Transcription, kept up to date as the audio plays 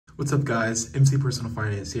What's up guys, MC Personal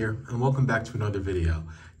Finance here, and welcome back to another video.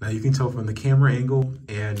 Now you can tell from the camera angle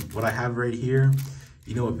and what I have right here,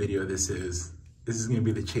 you know what video this is. This is gonna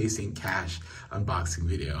be the Chasing Cash unboxing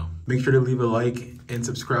video. Make sure to leave a like and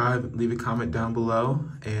subscribe, leave a comment down below,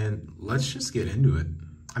 and let's just get into it.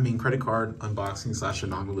 I mean, credit card unboxing /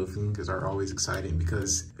 unenveloping are always exciting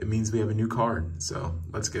because it means we have a new card, so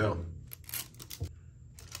let's go.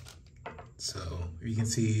 So you can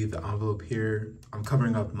see the envelope here. I'm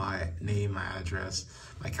covering up my name, my address,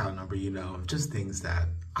 my account number, just things that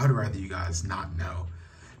I would rather you guys not know.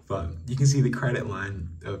 But you can see the credit line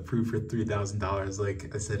approved for $3,000.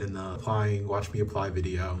 Like I said in the watch me apply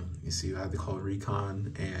video, you see I have to call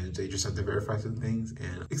Recon and they just have to verify some things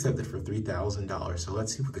and accepted for $3,000. So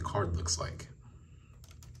let's see what the card looks like.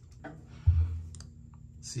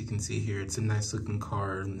 So you can see here, it's a nice looking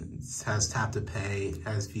card. It has tap to pay, it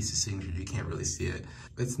has Visa signature, you can't really see it.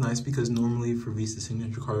 It's nice because normally for Visa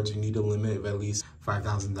signature cards, you need a limit of at least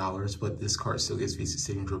 $5,000, but this card still gets Visa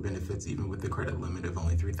signature benefits even with the credit limit of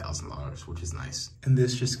only $3,000, which is nice. And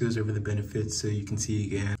this just goes over the benefits, so you can see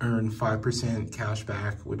again, earn 5% cash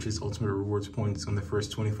back, which is ultimate rewards points on the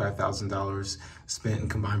first $25,000 spent in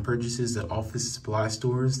combined purchases at office supply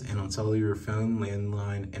stores and on cellular phone,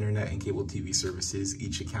 landline, internet, and cable TV services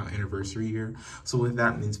each account anniversary year. So what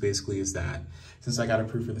that means basically is that since I got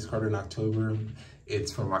approved for this card in October,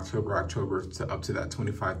 it's from October to up to that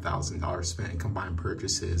 $25,000 spent in combined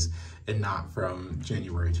purchases and not from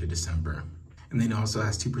January to December. And then it also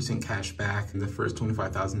has 2% cash back in the first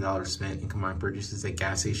 $25,000 spent in combined purchases at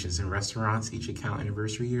gas stations and restaurants each account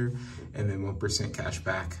anniversary year, and then 1% cash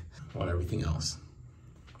back on everything else.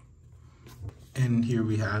 And here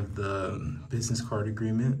we have the business card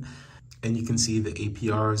agreement. And you can see the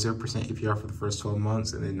APR, 0% APR for the first 12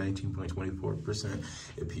 months and then 19.24%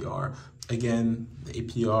 APR. Again, the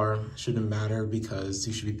APR shouldn't matter because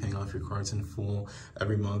you should be paying off your cards in full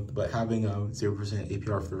every month, but having a 0%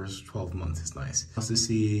 APR for the first 12 months is nice. Also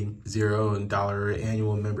see $0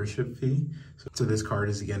 annual membership fee. So this card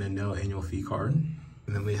is again a no annual fee card.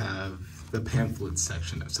 And then we have the pamphlet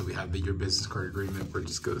section. So we have your business card agreement where it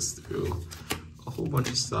just goes through a whole bunch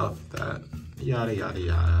of stuff that yada, yada,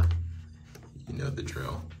 yada. You know the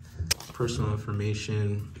drill. Personal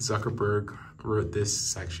information, Zuckerberg wrote this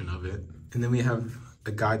section of it. And then we have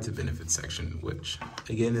a guide to benefits section, which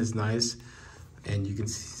again is nice. And you can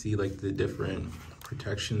see like the different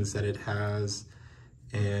protections that it has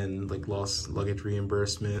and like lost luggage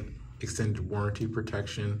reimbursement, extended warranty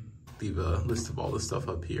protection. Leave a list of all the stuff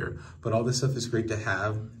up here. But all this stuff is great to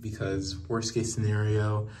have because worst case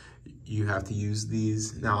scenario, you have to use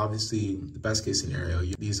these. Now, obviously, the best case scenario,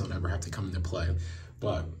 these don't ever have to come into play,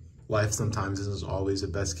 but life sometimes isn't always a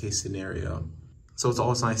best case scenario. So it's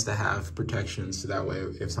always nice to have protections so that way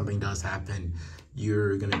if something does happen,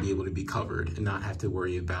 you're gonna be able to be covered and not have to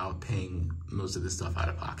worry about paying most of the stuff out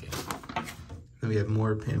of pocket. Then we have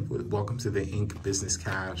more pamphlet. Welcome to the Inc. Business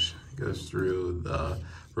Cash. It goes through the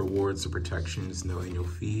rewards, the protections, no annual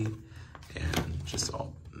fee, and just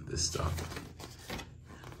all this stuff.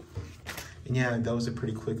 And yeah, that was a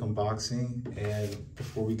pretty quick unboxing. And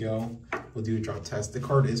before we go, we'll do a drop test. The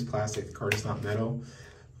card is plastic, the card is not metal.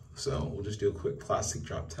 So we'll just do a quick plastic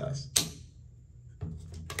drop test.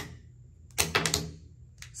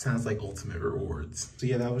 Sounds like ultimate rewards. So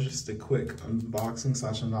yeah, that was just a quick unboxing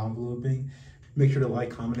 / unenveloping. Make sure to like,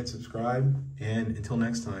 comment, and subscribe. And until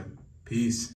next time, peace.